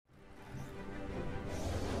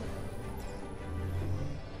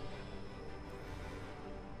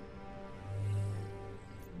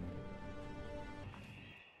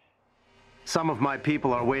Some of my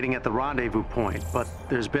people are waiting at the rendezvous point, but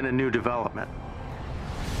there's been a new development.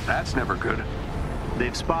 That's never good.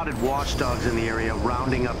 They've spotted watchdogs in the area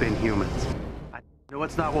rounding up Inhumans. I know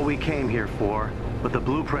it's not what we came here for, but the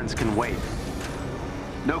blueprints can wait.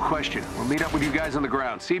 No question. We'll meet up with you guys on the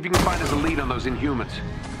ground. See if you can find us a lead on those Inhumans.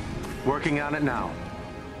 Working on it now.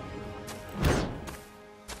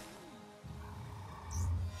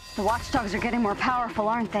 The watchdogs are getting more powerful,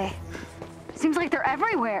 aren't they? Seems like they're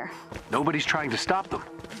everywhere. Nobody's trying to stop them,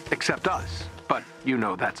 except us. But you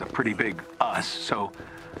know that's a pretty big us, so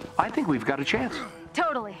I think we've got a chance.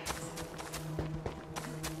 Totally.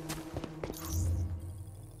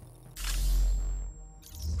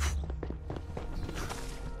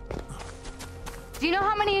 Do you know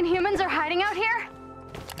how many Inhumans are hiding out here?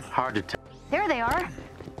 Hard to tell. There they are.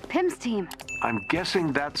 Pim's team. I'm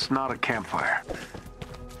guessing that's not a campfire.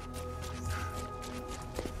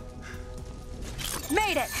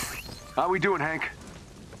 Made it! How we doing, Hank?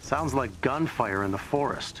 Sounds like gunfire in the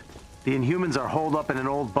forest. The Inhumans are holed up in an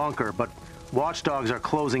old bunker, but watchdogs are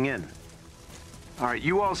closing in. All right,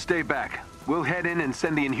 you all stay back. We'll head in and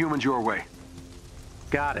send the Inhumans your way.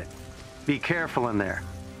 Got it. Be careful in there.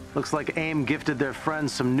 Looks like AIM gifted their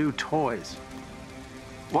friends some new toys.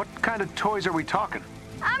 What kind of toys are we talking?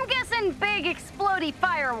 I'm guessing big explodey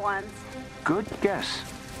fire ones. Good guess.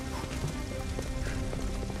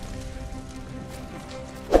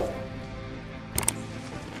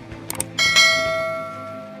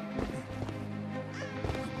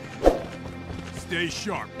 Stay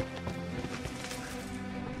sharp.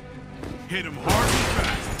 Hit him hard and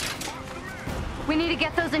fast. We need to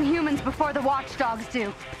get those Inhumans before the watchdogs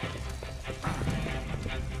do.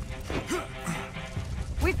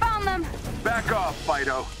 We found them! Back off,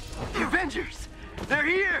 Fido. The Avengers! They're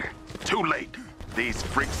here! Too late. These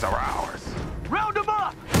freaks are ours. Round them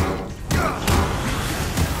up!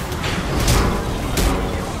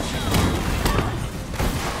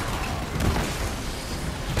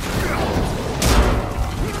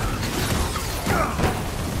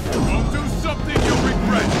 Don't do something you'll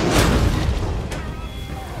regret.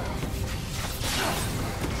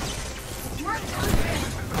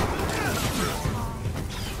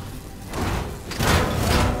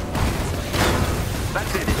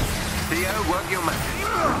 That's it. Theo, work your magic.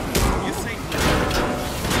 You see?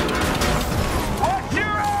 Watch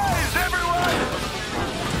your eyes, everyone!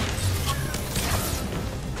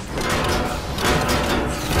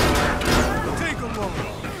 Take a load.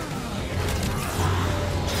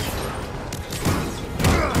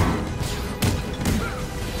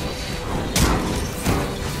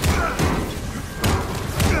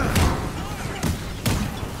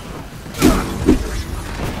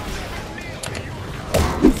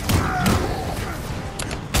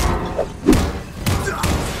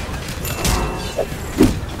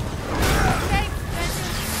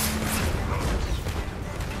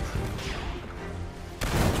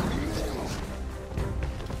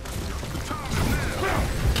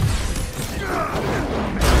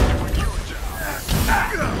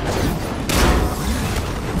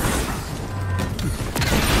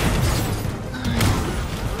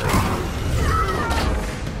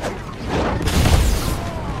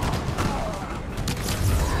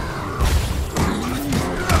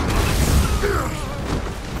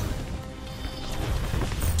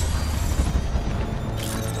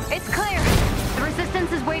 It's clear. The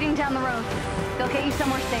resistance is waiting down the road. They'll get you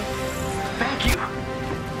somewhere safe. Thank you!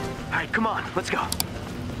 Alright, come on, let's go.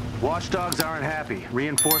 Watchdogs aren't happy.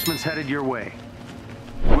 Reinforcements headed your way.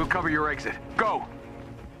 We'll cover your exit. Go!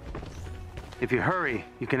 If you hurry,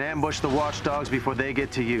 you can ambush the watchdogs before they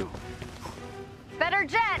get to you. Better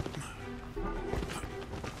jet!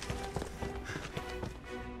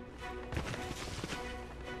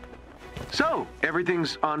 So,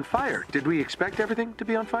 everything's on fire. Did we expect everything to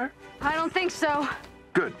be on fire? I don't think so.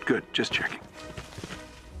 Good, good. Just checking.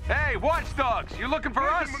 Hey, Watchdogs! You looking for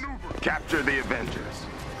us? Capture the Avengers.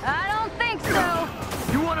 I don't think so.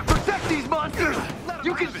 You want to protect these monsters?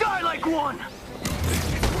 You can die like one!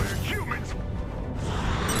 We're humans.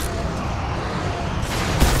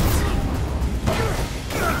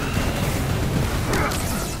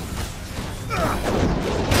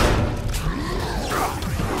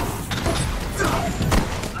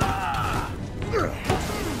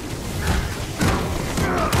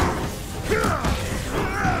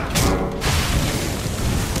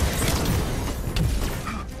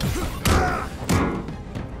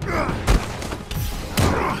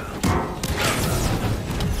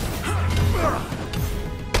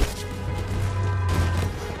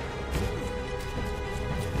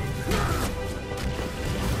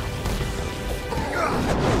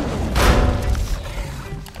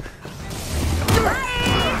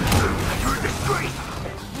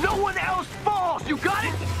 one else falls. You got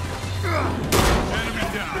it?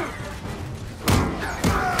 Enemy down.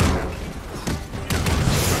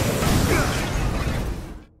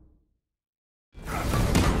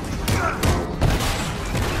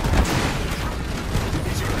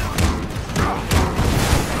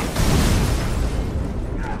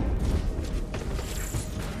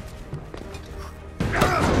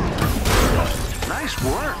 Nice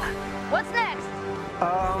work. What's next?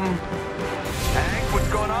 Hank, what's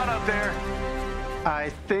going on out there? I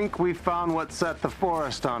think we found what set the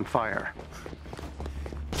forest on fire.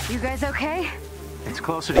 You guys okay? It's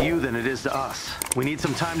closer to you than it is to us. We need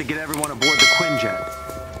some time to get everyone aboard the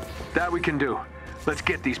Quinjet. That we can do. Let's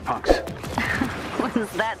get these punks.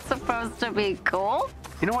 Was that supposed to be cool?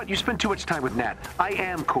 You know what? You spend too much time with Nat. I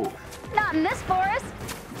am cool. Not in this forest.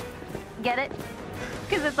 Get it?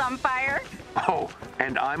 Because it's on fire? Oh,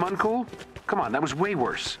 and I'm uncool? Come on, that was way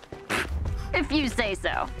worse. If you say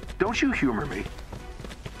so. Don't you humor me.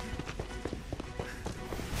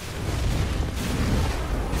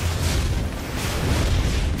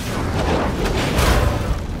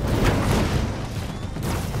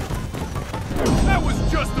 That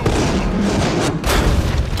was just a...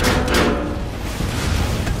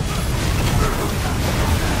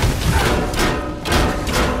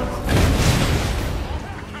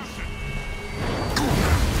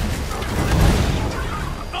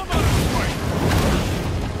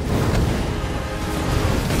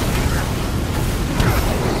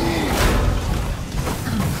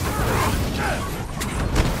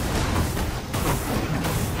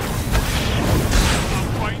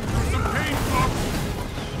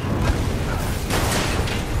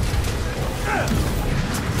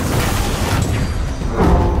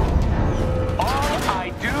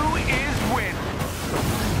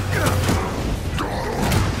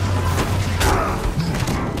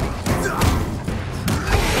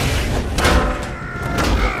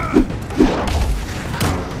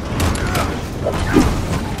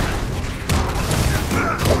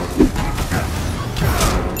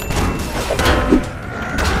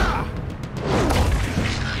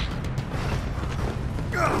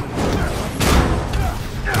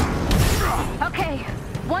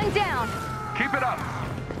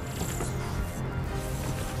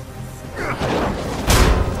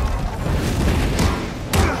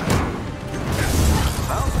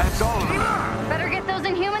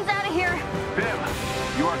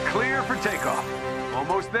 Takeoff.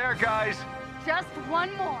 Almost there, guys. Just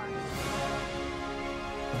one more.